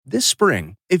This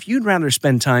spring, if you'd rather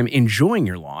spend time enjoying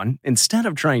your lawn instead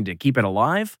of trying to keep it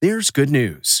alive, there's good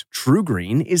news.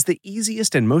 TruGreen is the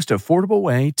easiest and most affordable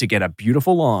way to get a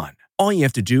beautiful lawn. All you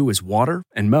have to do is water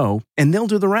and mow, and they'll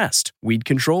do the rest. Weed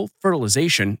control,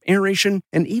 fertilization, aeration,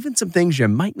 and even some things you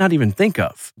might not even think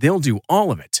of. They'll do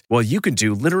all of it, while you can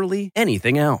do literally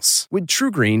anything else. With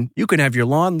TruGreen, you can have your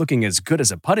lawn looking as good as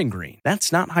a putting green.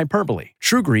 That's not hyperbole.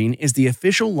 TruGreen is the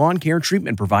official lawn care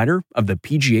treatment provider of the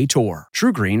PGA Tour.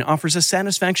 TruGreen offers a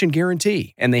satisfaction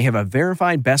guarantee, and they have a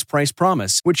verified best price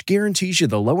promise, which guarantees you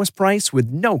the lowest price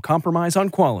with no compromise on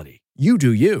quality. You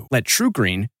do you. Let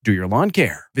TruGreen do your lawn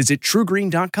care. Visit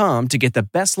TruGreen.com to get the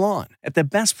best lawn at the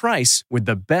best price with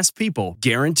the best people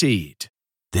guaranteed.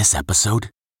 This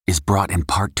episode is brought in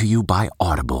part to you by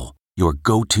Audible, your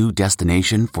go-to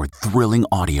destination for thrilling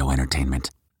audio entertainment.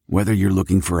 Whether you're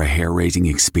looking for a hair-raising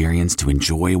experience to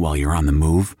enjoy while you're on the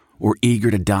move or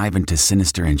eager to dive into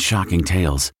sinister and shocking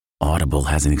tales, Audible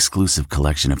has an exclusive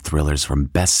collection of thrillers from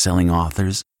best-selling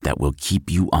authors that will keep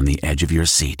you on the edge of your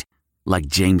seat. Like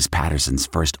James Patterson's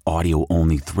first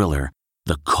audio-only thriller,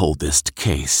 The Coldest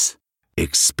Case.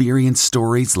 Experience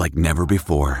stories like never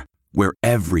before, where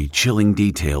every chilling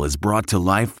detail is brought to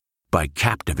life by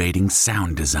captivating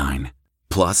sound design.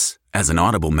 Plus, as an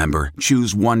Audible member,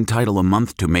 choose one title a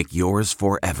month to make yours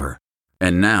forever.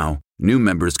 And now, new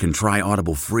members can try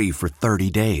Audible free for 30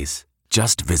 days.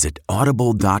 Just visit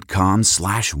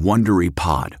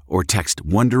audible.com/WonderyPod or text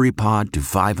WonderyPod to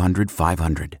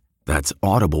 500-500. That's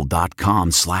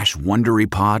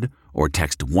audible.com/WonderyPod or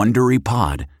text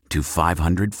WonderyPod to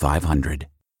 500-500.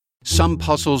 Some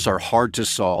puzzles are hard to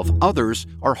solve, others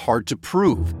are hard to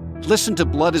prove. Listen to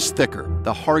Blood is Thicker,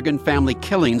 The Hargan Family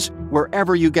Killings,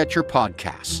 wherever you get your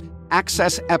podcasts.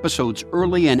 Access episodes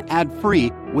early and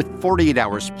ad-free with 48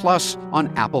 Hours Plus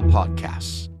on Apple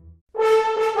Podcasts.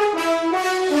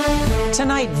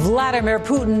 Tonight, Vladimir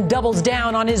Putin doubles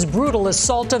down on his brutal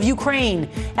assault of Ukraine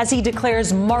as he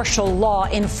declares martial law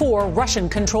in 4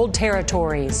 Russian-controlled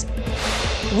territories.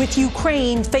 With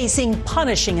Ukraine facing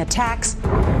punishing attacks,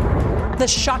 the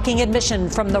shocking admission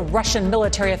from the Russian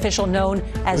military official known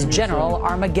as General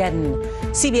Armageddon.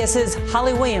 CBS's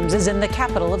Holly Williams is in the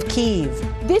capital of Kyiv.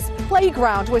 This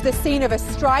playground was the scene of a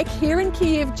strike here in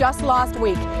Kyiv just last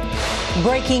week.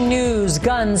 Breaking news,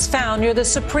 guns found near the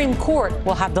Supreme Court.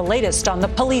 We'll have the latest on the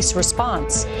police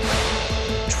response.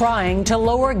 Trying to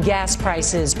lower gas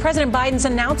prices. President Biden's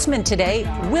announcement today,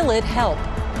 will it help?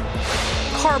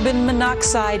 Carbon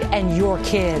monoxide and your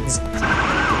kids.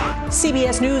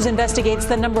 CBS News investigates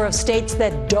the number of states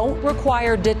that don't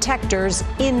require detectors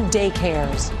in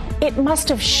daycares. It must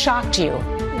have shocked you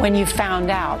when you found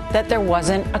out that there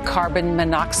wasn't a carbon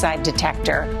monoxide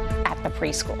detector at the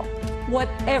preschool. What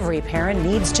every parent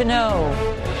needs to know.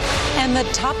 And the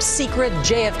top secret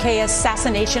JFK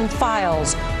assassination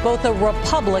files. Both a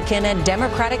Republican and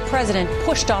Democratic president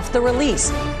pushed off the release.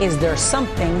 Is there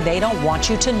something they don't want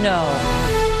you to know?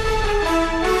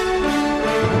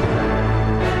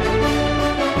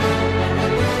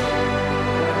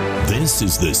 This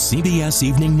is the CBS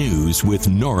Evening News with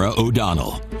Norah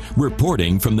O'Donnell,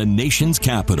 reporting from the nation's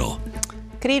capital.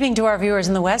 Good evening to our viewers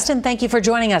in the West, and thank you for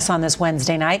joining us on this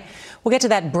Wednesday night. We'll get to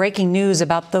that breaking news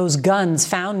about those guns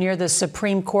found near the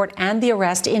Supreme Court and the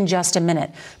arrest in just a minute.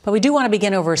 But we do want to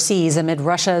begin overseas amid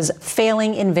Russia's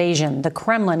failing invasion. The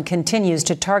Kremlin continues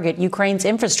to target Ukraine's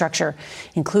infrastructure,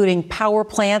 including power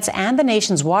plants and the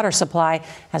nation's water supply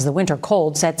as the winter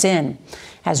cold sets in.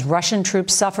 As Russian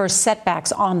troops suffer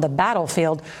setbacks on the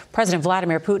battlefield, President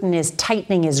Vladimir Putin is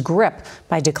tightening his grip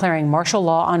by declaring martial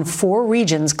law on 4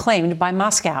 regions claimed by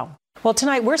Moscow. Well,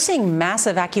 tonight we're seeing mass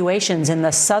evacuations in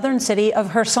the southern city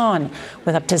of Kherson,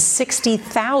 with up to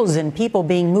 60,000 people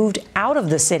being moved out of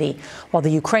the city, while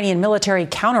the Ukrainian military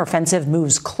counteroffensive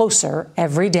moves closer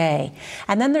every day.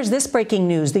 And then there's this breaking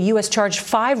news. The U.S. charged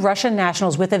 5 Russian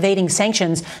nationals with evading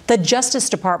sanctions, the Justice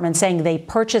Department saying they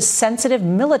purchased sensitive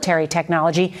military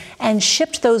technology and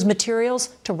shipped those materials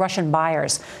to Russian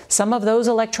buyers. Some of those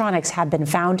electronics have been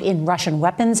found in Russian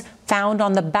weapons found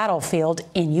on the battlefield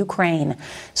in Ukraine.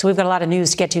 So we've got a lot of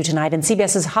news to get to tonight, and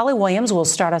CBS's Holly Williams will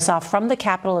start us off from the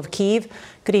capital of Kyiv.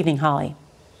 Good evening, Holly.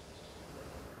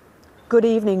 Good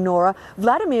evening, Nora.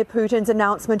 Vladimir Putin's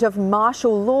announcement of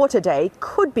martial law today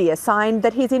could be a sign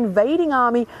that his invading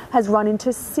army has run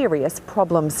into serious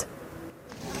problems.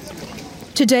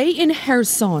 Today in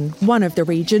Kherson, one of the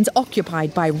regions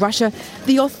occupied by Russia,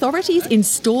 the authorities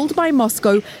installed by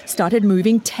Moscow started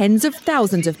moving tens of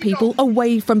thousands of people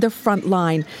away from the front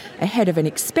line ahead of an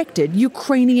expected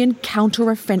Ukrainian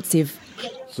counteroffensive.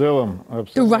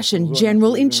 The Russian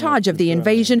general in charge of the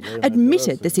invasion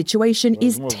admitted the situation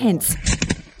is tense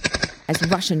as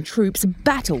Russian troops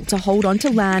battle to hold on to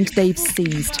land they've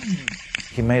seized.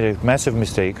 He made a massive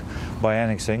mistake by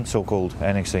so-called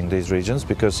annexing these regions,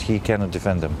 because he cannot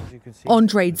defend them.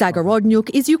 Andrei Zagorodnyuk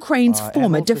is Ukraine's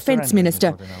former defense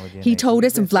minister. He told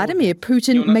us Vladimir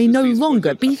Putin may no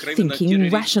longer be thinking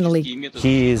rationally.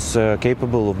 He is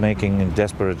capable of making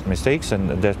desperate mistakes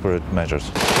and desperate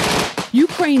measures.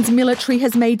 Ukraine's military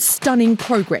has made stunning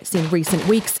progress in recent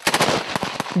weeks,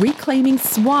 reclaiming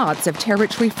swaths of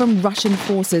territory from Russian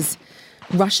forces.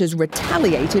 Russia's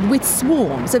retaliated with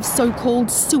swarms of so-called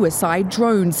suicide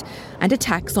drones and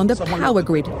attacks on the power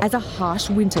grid as a harsh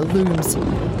winter looms.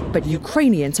 But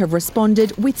Ukrainians have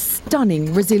responded with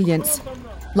stunning resilience.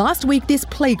 Last week, this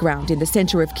playground in the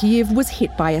centre of Kyiv was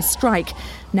hit by a strike.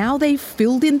 Now they've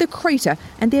filled in the crater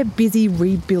and they're busy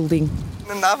rebuilding.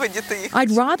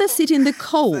 I'd rather sit in the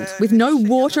cold with no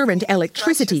water and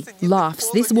electricity, laughs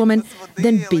this woman,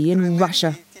 than be in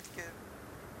Russia.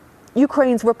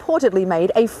 Ukraine's reportedly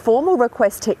made a formal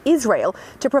request to Israel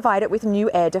to provide it with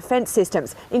new air defence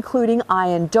systems, including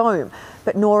Iron Dome.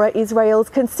 But Nora, Israel's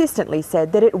consistently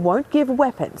said that it won't give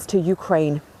weapons to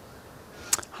Ukraine.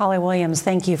 Holly Williams,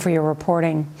 thank you for your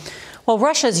reporting. Well,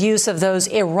 Russia's use of those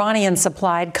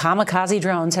Iranian-supplied kamikaze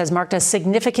drones has marked a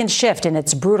significant shift in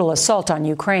its brutal assault on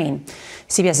Ukraine.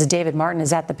 CBS's David Martin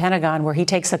is at the Pentagon, where he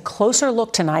takes a closer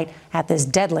look tonight at this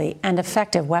deadly and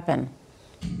effective weapon.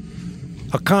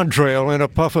 A contrail and a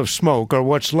puff of smoke are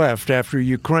what's left after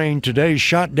Ukraine today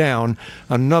shot down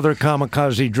another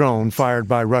kamikaze drone fired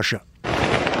by Russia.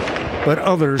 But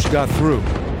others got through,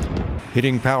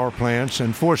 hitting power plants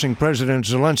and forcing President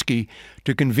Zelensky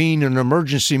to convene an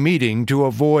emergency meeting to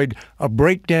avoid a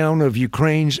breakdown of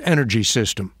Ukraine's energy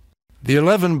system. The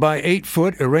 11 by 8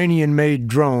 foot Iranian-made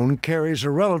drone carries a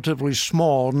relatively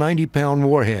small 90-pound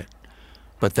warhead,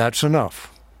 but that's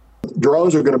enough.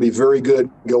 Drones are going to be very good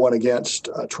going against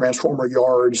transformer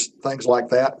yards, things like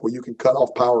that, where you can cut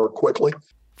off power quickly.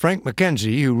 Frank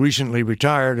McKenzie, who recently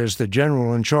retired as the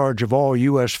general in charge of all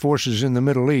U.S. forces in the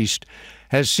Middle East,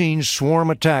 has seen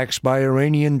swarm attacks by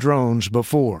Iranian drones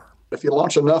before. If you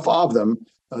launch enough of them,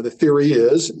 the theory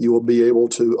is you will be able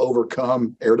to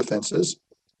overcome air defenses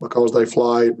because they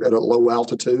fly at low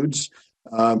altitudes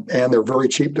and they're very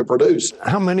cheap to produce.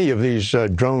 How many of these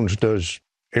drones does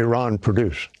Iran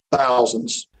produce?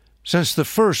 Thousands. Since the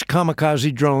first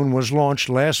kamikaze drone was launched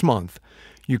last month,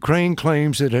 Ukraine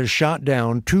claims it has shot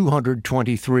down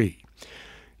 223.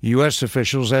 U.S.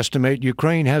 officials estimate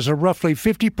Ukraine has a roughly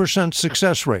 50%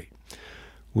 success rate,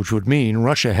 which would mean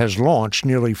Russia has launched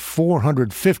nearly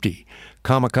 450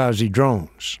 kamikaze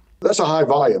drones. That's a high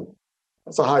volume.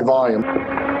 A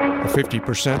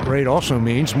 50% rate also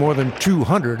means more than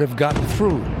 200 have gotten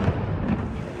through,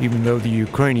 even though the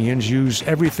Ukrainians use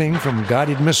everything from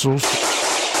guided missiles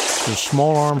to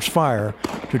small arms fire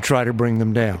to try to bring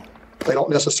them down. They don't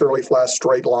necessarily fly a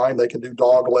straight line. They can do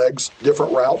dog legs,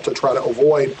 different route to try to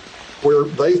avoid where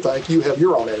they think you have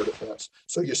your own air defense.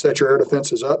 So you set your air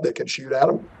defenses up, they can shoot at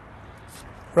them.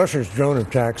 Russia's drone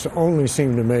attacks only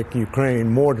seem to make Ukraine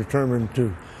more determined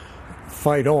to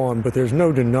fight on, but there's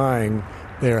no denying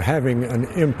they're having an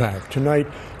impact. Tonight,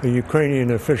 a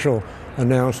Ukrainian official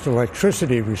announced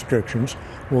electricity restrictions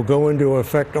will go into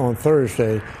effect on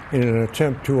Thursday in an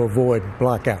attempt to avoid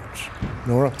blackouts.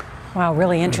 Nora? Wow,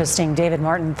 really interesting. David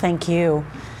Martin, thank you.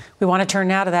 We want to turn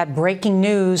now to that breaking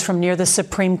news from near the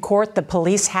Supreme Court. The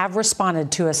police have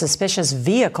responded to a suspicious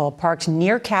vehicle parked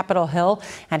near Capitol Hill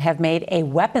and have made a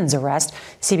weapons arrest.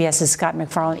 CBS's Scott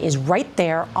McFarlane is right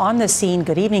there on the scene.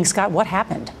 Good evening, Scott. What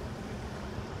happened?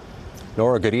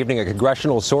 Nora, good evening. A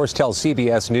congressional source tells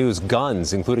CBS News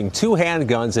guns, including 2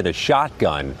 handguns and a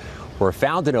shotgun, were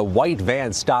found in a white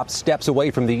van stopped steps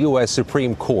away from the U.S.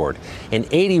 Supreme Court. An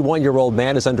 81-year-old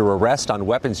man is under arrest on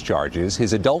weapons charges.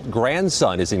 His adult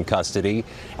grandson is in custody,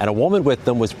 and a woman with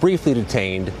them was briefly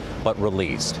detained but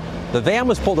released. The van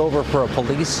was pulled over for a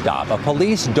police stop. A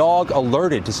police dog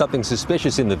alerted to something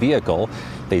suspicious in the vehicle.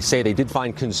 They say they did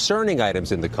find concerning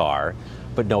items in the car,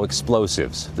 but no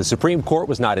explosives. The Supreme Court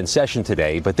was not in session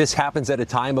today, but this happens at a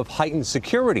time of heightened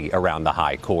security around the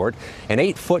High Court. An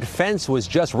 8-foot fence was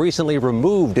just recently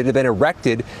removed. It had been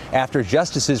erected after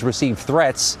justices received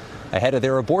threats ahead of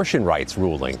their abortion rights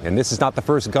ruling. And this is not the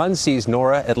first gun seized,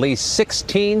 Nora. At least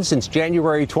 16 since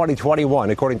January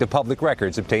 2021, according to public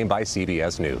records obtained by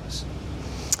CBS News.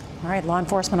 All right, law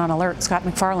enforcement on alert. Scott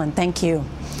McFarlane, thank you.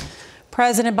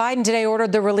 President Biden today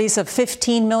ordered the release of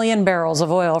 15 million barrels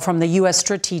of oil from the U.S.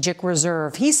 Strategic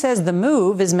Reserve. He says the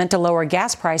move is meant to lower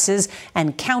gas prices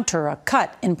and counter a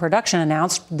cut in production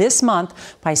announced this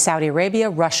month by Saudi Arabia,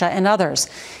 Russia, and others.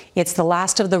 It's the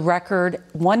last of the record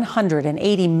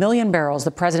 180 million barrels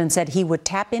the president said he would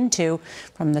tap into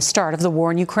from the start of the war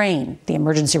in Ukraine. The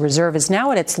emergency reserve is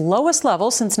now at its lowest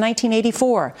level since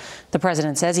 1984. The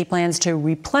president says he plans to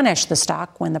replenish the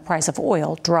stock when the price of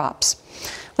oil drops.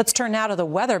 Let's turn now to the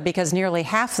weather, because nearly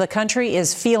half the country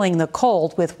is feeling the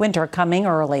cold, with winter coming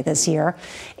early this year.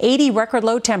 80 record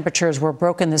low temperatures were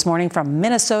broken this morning from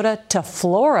Minnesota to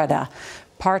Florida.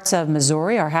 Parts of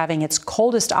Missouri are having its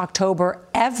coldest October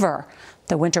ever.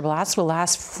 The winter blast will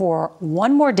last for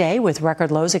one more day, with record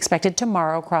lows expected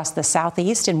tomorrow across the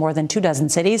southeast in more than 24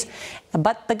 cities.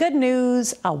 But the good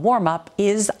news, a warm-up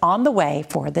is on the way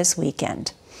for this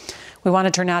weekend. We want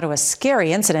to turn now to a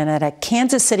scary incident at a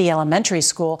Kansas City elementary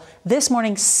school. This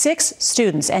morning, 6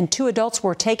 students and 2 adults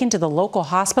were taken to the local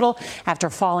hospital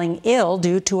after falling ill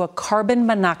due to a carbon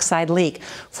monoxide leak.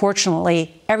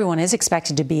 Fortunately, everyone is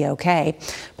expected to be okay.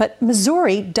 But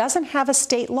Missouri doesn't have a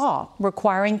state law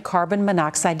requiring carbon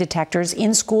monoxide detectors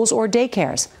in schools or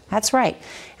daycares. That's right.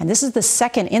 And this is the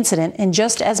second incident in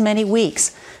just as many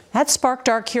weeks. That sparked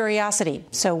our curiosity,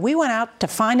 so we went out to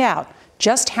find out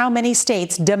just how many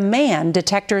states demand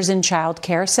detectors in child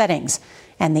care settings.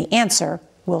 And the answer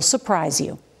will surprise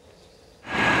you.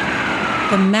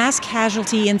 The mass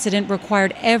casualty incident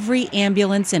required every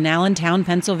ambulance in Allentown,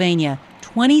 Pennsylvania.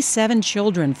 27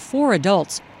 children, 4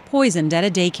 adults, poisoned at a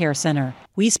daycare center.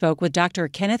 We spoke with Dr.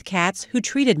 Kenneth Katz, who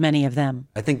treated many of them.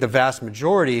 I think the vast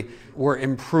majority were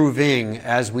improving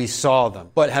as we saw them.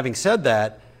 But having said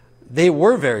that, they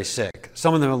were very sick.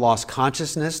 Some of them have lost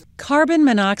consciousness. Carbon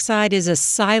monoxide is a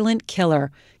silent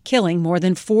killer, killing more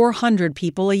than 400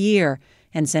 people a year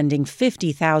and sending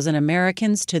 50,000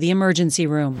 Americans to the emergency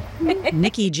room.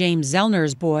 Nikki James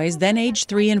Zellner's boys, then aged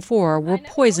 3 and 4, were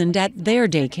poisoned at their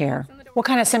daycare. What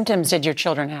kind of symptoms did your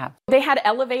children have? They had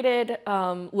elevated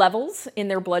levels in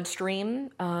their bloodstream.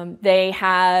 They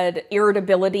had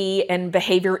irritability and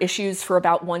behavior issues for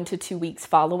about 1 to 2 weeks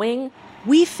following.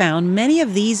 We found many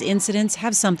of these incidents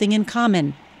have something in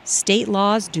common. State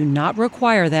laws do not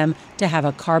require them to have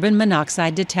a carbon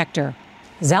monoxide detector.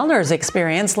 Zellner's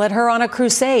experience led her on a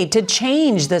crusade to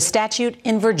change the statute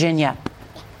in Virginia.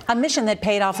 A mission that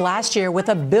paid off last year with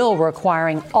a bill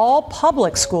requiring all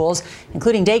public schools,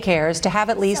 including daycares, to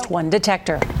have at least one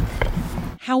detector.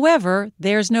 However,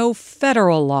 there's no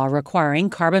federal law requiring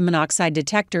carbon monoxide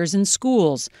detectors in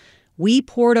schools. We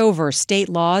pored over state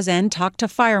laws and talked to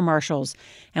fire marshals,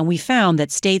 and we found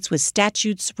that states with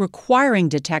statutes requiring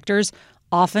detectors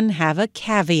often have a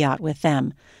caveat with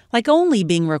them, like only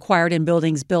being required in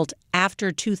buildings built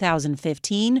after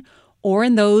 2015 or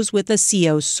in those with a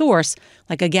CO source,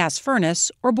 like a gas furnace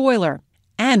or boiler.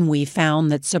 And we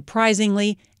found that,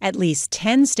 surprisingly, at least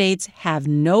 10 states have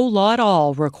no law at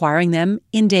all requiring them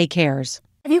in daycares.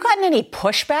 Have you gotten any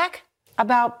pushback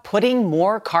about putting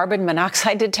more carbon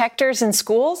monoxide detectors in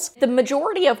schools? The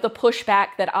majority of the pushback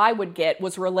that I would get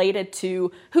was related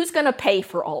to who's going to pay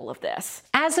for all of this.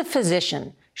 As a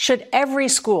physician, should every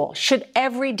school, should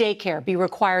every daycare be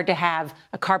required to have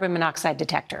a carbon monoxide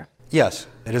detector? Yes,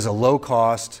 it is a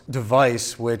low-cost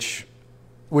device which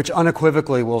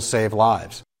unequivocally will save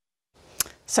lives.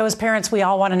 So as parents, we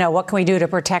all want to know, what can we do to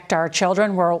protect our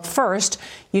children? Well, first,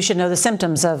 you should know the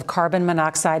symptoms of carbon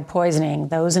monoxide poisoning.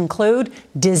 Those include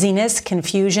dizziness,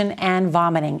 confusion, and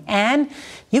vomiting. And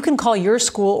you can call your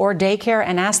school or daycare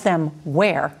and ask them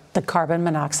where the carbon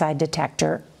monoxide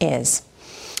detector is.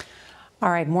 All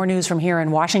right, more news from here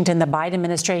in Washington. The Biden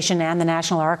administration and the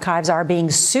National Archives are being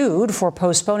sued for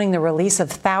postponing the release of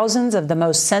thousands of the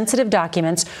most sensitive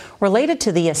documents related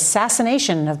to the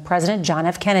assassination of President John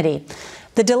F. Kennedy.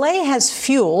 The delay has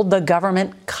fueled the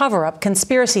government cover-up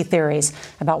conspiracy theories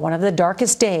about one of the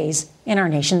darkest days in our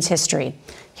nation's history.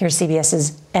 Here's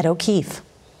CBS's Ed O'Keefe.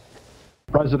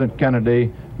 President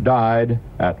Kennedy died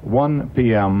at 1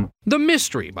 p.m. The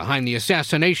mystery behind the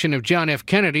assassination of John F.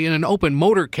 Kennedy in an open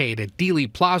motorcade at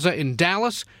Dealey Plaza in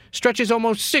Dallas stretches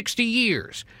almost 60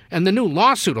 years, and the new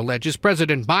lawsuit alleges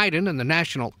President Biden and the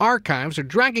National Archives are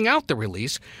dragging out the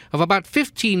release of about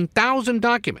 15,000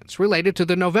 documents related to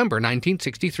the November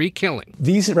 1963 killing.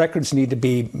 These records need to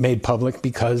be made public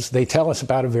because they tell us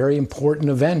about a very important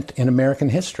event in American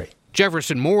history.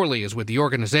 Jefferson Morley is with the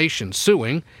organization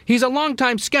suing. He's a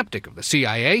longtime skeptic of the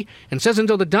CIA and says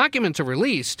until the documents are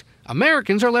released,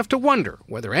 Americans are left to wonder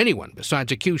whether anyone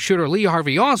besides accused shooter Lee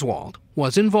Harvey Oswald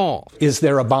was involved. Is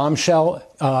there a bombshell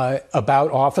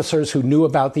about officers who knew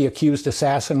about the accused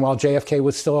assassin while JFK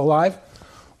was still alive?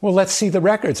 Well, let's see the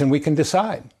records and we can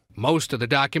decide. Most of the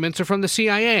documents are from the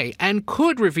CIA and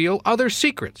could reveal other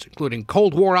secrets, including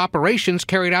Cold War operations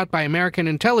carried out by American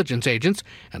intelligence agents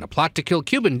and a plot to kill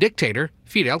Cuban dictator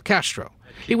Fidel Castro.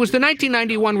 It was the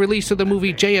 1991 release of the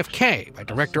movie JFK by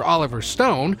director Oliver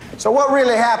Stone. So what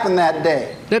really happened that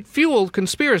day? That fueled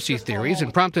conspiracy theories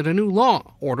and prompted a new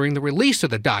law ordering the release of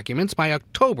the documents by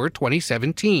October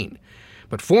 2017.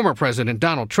 But former President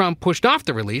Donald Trump pushed off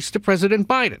the release to President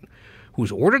Biden,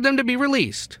 who's ordered them to be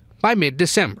released by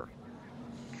mid-December.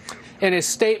 In his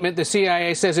statement, the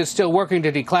CIA says it's still working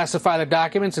to declassify the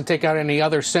documents and take out any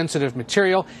other sensitive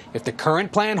material. If the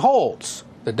current plan holds,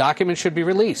 the documents should be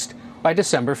released by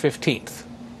December 15th.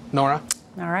 Nora?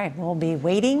 All right, we'll be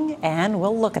waiting and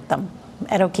we'll look at them.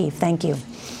 Ed O'Keefe, thank you.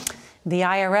 The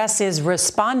IRS is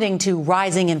responding to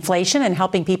rising inflation and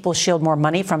helping people shield more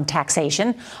money from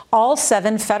taxation. All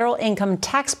 7 federal income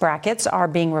tax brackets are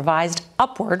being revised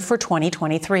upward for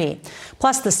 2023.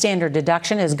 Plus, the standard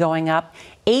deduction is going up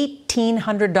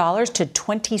 $1,800 to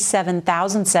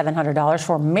 $27,700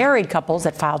 for married couples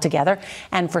that file together.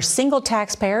 And for single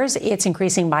taxpayers, it's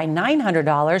increasing by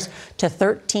 $900 to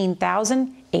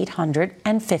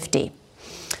 $13,850.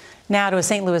 Now to a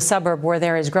St. Louis suburb where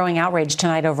there is growing outrage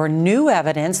tonight over new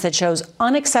evidence that shows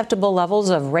unacceptable levels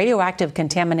of radioactive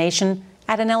contamination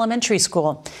at an elementary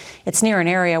school. It's near an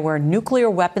area where nuclear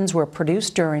weapons were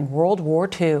produced during World War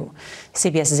II.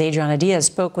 CBS's Adriana Diaz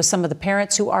spoke with some of the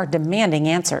parents who are demanding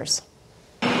answers.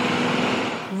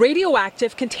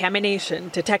 Radioactive contamination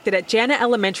detected at Jana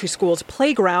Elementary School's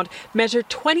playground measured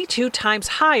 22 times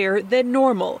higher than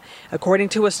normal, according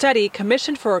to a study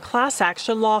commissioned for a class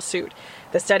action lawsuit.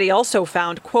 The study also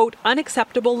found, quote,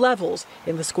 unacceptable levels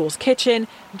in the school's kitchen,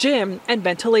 gym, and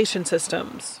ventilation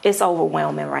systems. It's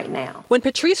overwhelming right now. When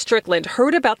Patrice Strickland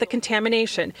heard about the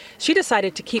contamination, she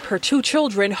decided to keep her 2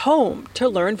 children home to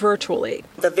learn virtually.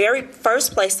 The very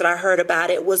first place that I heard about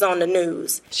it was on the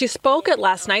news. She spoke at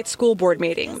last night's school board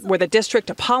meeting, where the district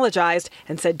apologized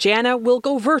and said Jana will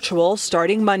go virtual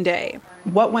starting Monday.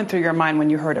 What went through your mind when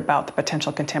you heard about the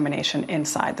potential contamination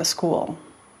inside the school?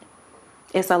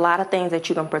 It's a lot of things that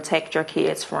you can protect your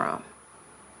kids from,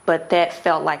 but that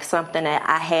felt like something that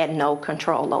I had no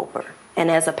control over. And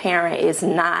as a parent, it's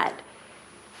not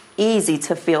easy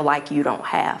to feel like you don't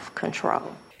have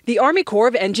control. The Army Corps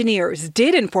of Engineers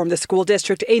did inform the school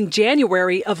district in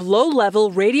January of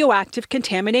low-level radioactive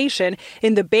contamination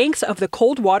in the banks of the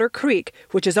Coldwater Creek,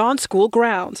 which is on school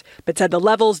grounds, but said the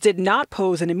levels did not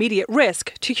pose an immediate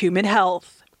risk to human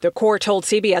health. The Corps told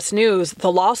CBS News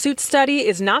the lawsuit study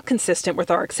is not consistent with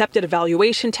our accepted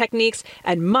evaluation techniques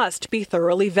and must be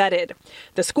thoroughly vetted.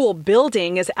 The school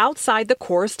building is outside the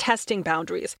Corps' testing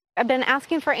boundaries. I've been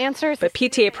asking for answers. But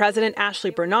PTA President Ashley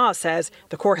Bernaw says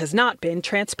the Corps has not been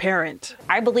transparent.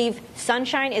 I believe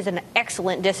sunshine is an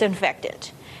excellent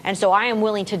disinfectant. And so I am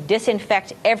willing to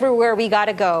disinfect everywhere we got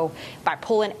to go by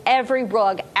pulling every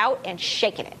rug out and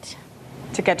shaking it.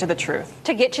 To get to the truth.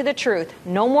 To get to the truth.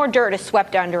 No more dirt is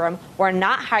swept under them. We're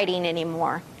not hiding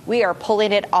anymore. We are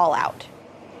pulling it all out.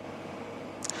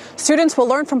 Students will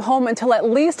learn from home until at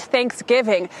least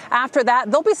Thanksgiving. After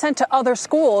that, they'll be sent to other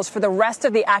schools for the rest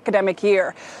of the academic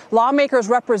year. Lawmakers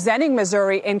representing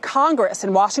Missouri in Congress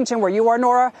in Washington, where you are,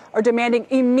 Nora, are demanding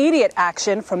immediate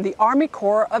action from the Army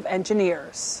Corps of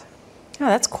Engineers. Oh,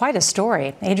 that's quite a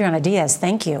story. Adriana Diaz,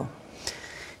 thank you.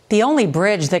 The only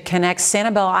bridge that connects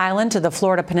Sanibel Island to the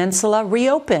Florida Peninsula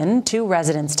reopened to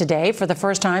residents today for the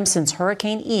first time since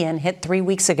Hurricane Ian hit 3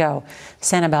 weeks ago.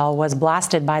 Sanibel was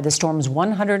blasted by the storm's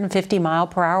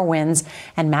 150-mile-per-hour winds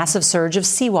and massive surge of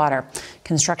seawater.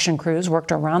 Construction crews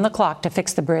worked around the clock to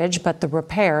fix the bridge, but the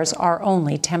repairs are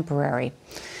only temporary.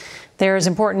 There is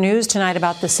important news tonight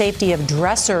about the safety of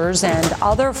dressers and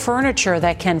other furniture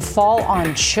that can fall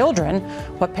on children.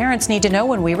 What parents need to know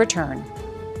when we return.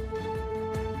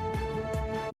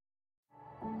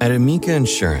 At Amica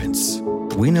Insurance,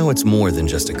 we know it's more than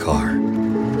just a car.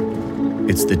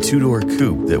 It's the two-door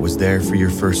coupe that was there for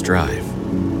your first drive,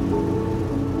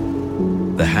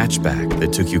 the hatchback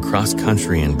that took you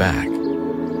cross-country and back,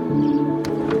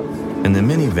 and the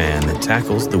minivan that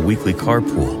tackles the weekly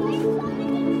carpool.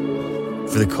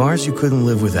 For the cars you couldn't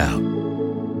live without,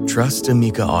 trust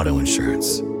Amica Auto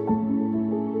Insurance.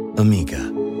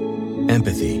 Amica.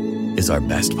 Empathy is our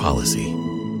best policy.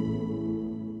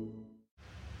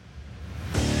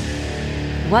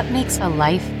 What makes a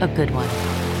life a good one?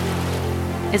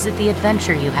 Is it the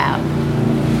adventure you have?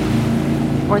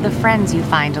 Or the friends you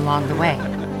find along the way?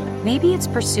 Maybe it's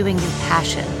pursuing your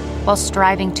passion while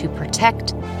striving to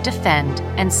protect, defend,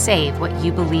 and save what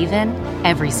you believe in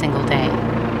every single day.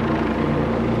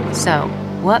 So,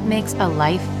 what makes a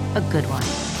life a good one?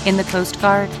 In the Coast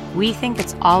Guard, we think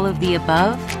it's all of the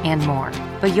above and more,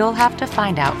 but you'll have to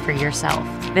find out for yourself.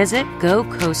 Visit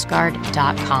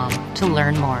GoCoastGuard.com to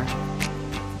learn more.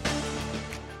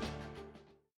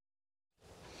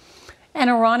 An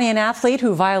Iranian athlete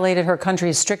who violated her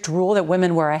country's strict rule that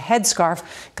women wear a headscarf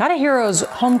got a hero's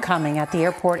homecoming at the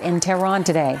airport in Tehran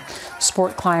today.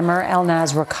 Sport climber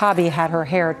Elnaz Rakabi had her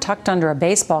hair tucked under a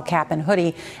baseball cap and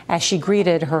hoodie as she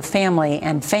greeted her family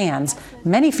and fans.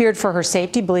 Many feared for her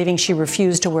safety, believing she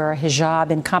refused to wear a hijab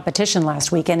in competition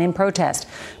last weekend in protest.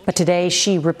 But today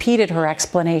she repeated her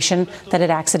explanation that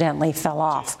it accidentally fell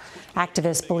off.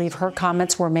 Activists believe her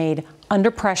comments were made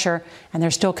under pressure, and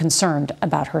they're still concerned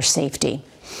about her safety.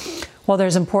 Well,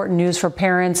 there's important news for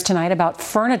parents tonight about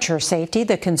furniture safety.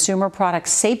 The Consumer Product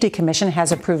Safety Commission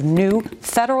has approved new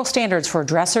federal standards for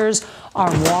dressers,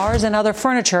 armoires, and other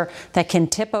furniture that can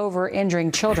tip over,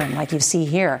 injuring children, like you see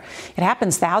here. It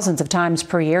happens thousands of times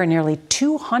per year, and nearly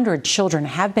 200 children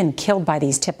have been killed by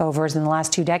these tip-overs in the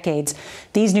last 2 decades.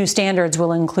 These new standards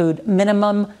will include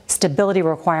minimum stability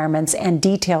requirements and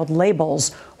detailed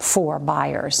labels for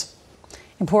buyers.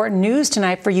 Important news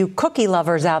tonight for you cookie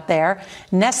lovers out there.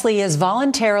 Nestle is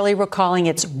voluntarily recalling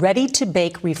its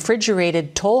ready-to-bake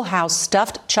refrigerated Toll House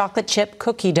stuffed chocolate chip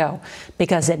cookie dough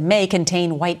because it may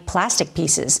contain white plastic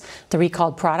pieces. The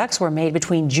recalled products were made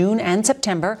between June and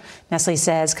September. Nestle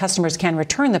says customers can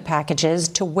return the packages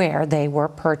to where they were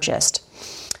purchased.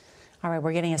 All right,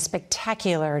 we're getting a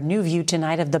spectacular new view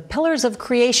tonight of the Pillars of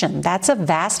Creation. That's a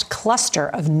vast cluster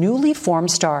of newly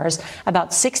formed stars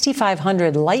about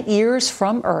 6,500 light years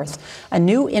from Earth. A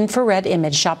new infrared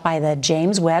image shot by the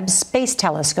James Webb Space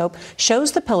Telescope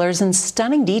shows the pillars in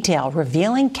stunning detail,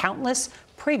 revealing countless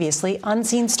previously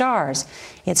unseen stars.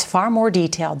 It's far more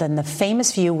detailed than the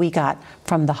famous view we got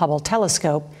from the Hubble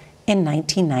telescope in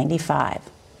 1995.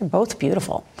 They're both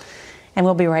beautiful. And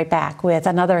we'll be right back with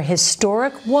another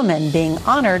historic woman being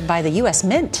honored by the U.S.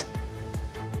 Mint.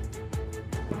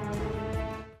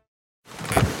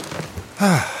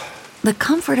 The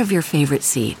comfort of your favorite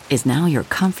seat is now your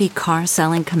comfy car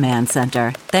selling command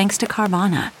center, thanks to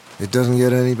Carvana. It doesn't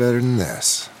get any better than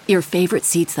this. Your favorite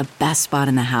seat's the best spot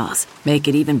in the house. Make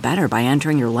it even better by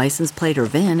entering your license plate or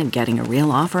VIN and getting a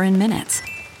real offer in minutes.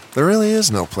 There really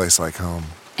is no place like home.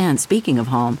 And speaking of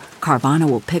home, Carvana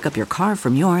will pick up your car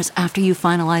from yours after you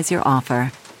finalize your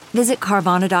offer. Visit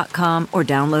Carvana.com or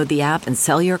download the app and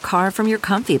sell your car from your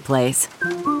comfy place.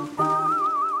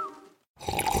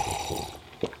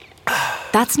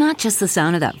 That's not just the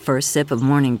sound of that first sip of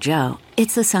Morning Joe.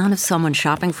 It's the sound of someone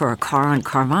shopping for a car on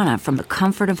Carvana from the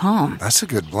comfort of home. That's a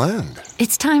good blend.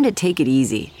 It's time to take it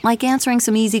easy, like answering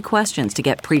some easy questions to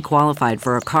get pre-qualified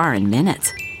for a car in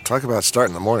minutes. Talk about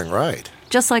starting the morning right.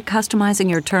 Just like customizing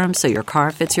your terms so your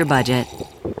car fits your budget.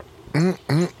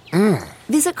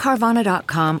 Visit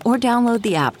Carvana.com or download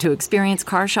the app to experience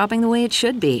car shopping the way it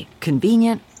should be.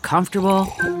 Convenient, comfortable.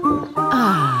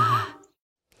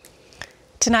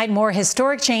 Tonight, more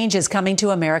historic change is coming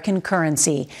to American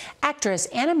currency. Actress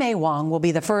Anna May Wong will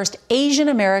be the first Asian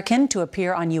American to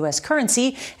appear on U.S.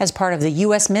 currency as part of the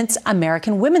U.S. Mint's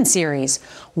American Women series.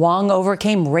 Wong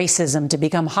overcame racism to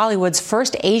become Hollywood's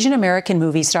first Asian American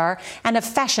movie star and a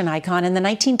fashion icon in the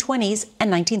 1920s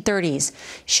and 1930s.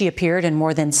 She appeared in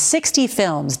more than 60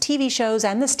 films, TV shows,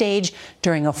 and the stage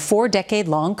during a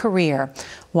 4-decade-long career.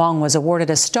 Wong was awarded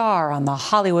a star on the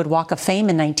Hollywood Walk of Fame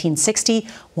in 1960,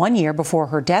 1 year before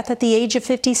her death at the age of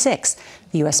 56.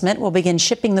 The U.S. Mint will begin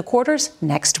shipping the quarters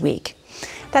next week.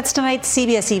 That's tonight's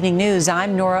CBS Evening News.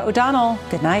 I'm Norah O'Donnell.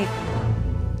 Good night.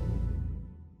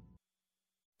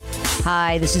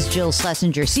 Hi, this is Jill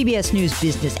Schlesinger, CBS News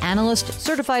business analyst,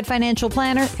 certified financial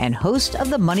planner, and host of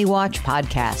the Money Watch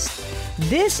podcast.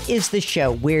 This is the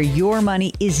show where your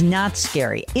money is not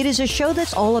scary. It is a show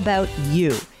that's all about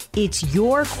you. It's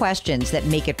your questions that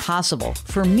make it possible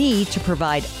for me to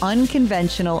provide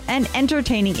unconventional and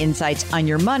entertaining insights on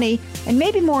your money, and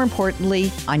maybe more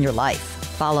importantly, on your life.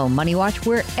 Follow Money Watch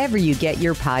wherever you get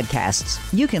your podcasts.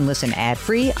 You can listen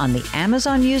ad-free on the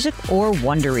Amazon Music or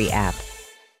Wondery app.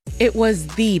 It was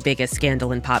the biggest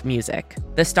scandal in pop music.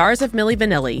 The stars of Milli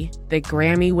Vanilli, the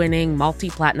Grammy-winning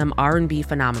multi-platinum R&B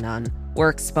phenomenon, were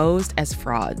exposed as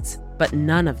frauds. But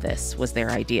none of this was their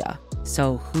idea.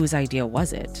 So whose idea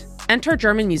was it? Enter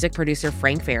German music producer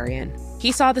Frank Farian.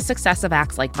 He saw the success of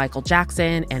acts like Michael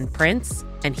Jackson and Prince,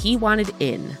 and he wanted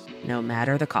in, no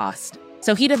matter the cost.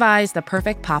 So he devised the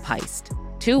perfect pop heist.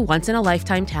 Two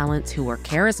once-in-a-lifetime talents who were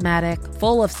charismatic,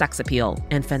 full of sex appeal,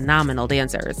 and phenomenal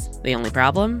dancers. The only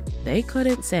problem? They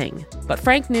couldn't sing. But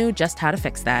Frank knew just how to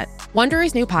fix that.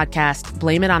 Wondery's new podcast,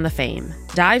 Blame It on the Fame,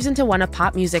 dives into one of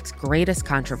pop music's greatest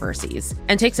controversies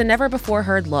and takes a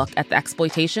never-before-heard look at the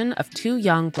exploitation of two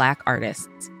young Black artists.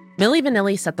 Milli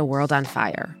Vanilli set the world on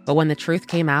fire, but when the truth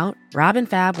came out, Rob and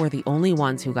Fab were the only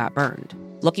ones who got burned.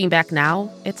 Looking back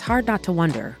now, it's hard not to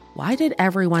wonder, why did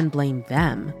everyone blame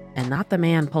them? and not the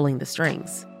man pulling the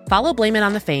strings. Follow Blame It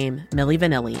on the Fame, Milli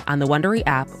Vanilli, on the Wondery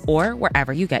app or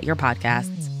wherever you get your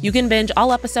podcasts. You can binge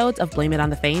all episodes of Blame It on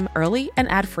the Fame early and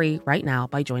ad-free right now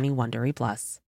by joining Wondery Plus.